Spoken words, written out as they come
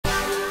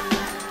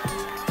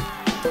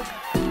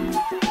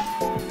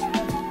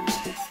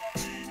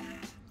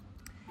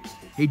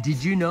Hey,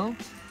 did you know?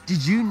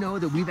 Did you know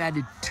that we've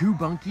added 2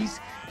 bunkies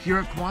here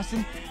at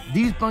Kwasind?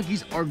 These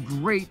bunkies are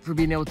great for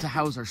being able to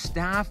house our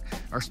staff,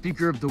 our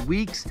speaker of the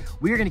weeks.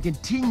 We are going to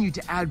continue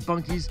to add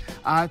bunkies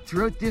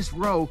throughout this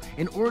row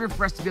in order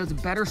for us to be able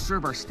to better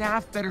serve our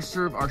staff, better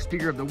serve our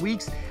speaker of the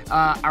weeks,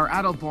 our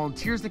adult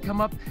volunteers that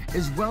come up,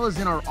 as well as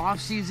in our off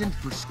season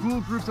for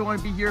school groups that want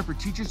to be here, for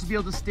teachers to be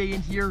able to stay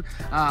in here,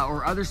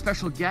 or other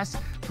special guests.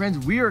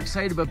 Friends, we are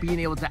excited about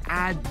being able to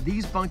add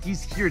these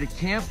bunkies here to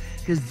camp,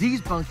 because these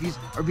bunkies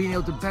are being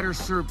able to better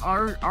serve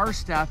our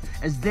staff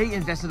as they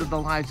invest into the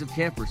lives of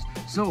campers.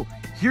 So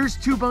here's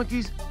 2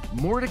 bunkies,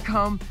 more to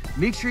come.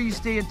 Make sure you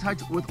stay in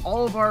touch with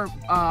all of our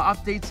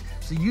updates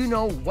so you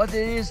know what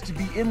it is to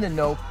be in the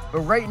know.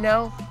 But right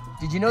now,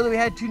 did you know that we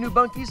had 2 new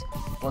bunkies?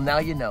 Well, now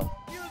you know.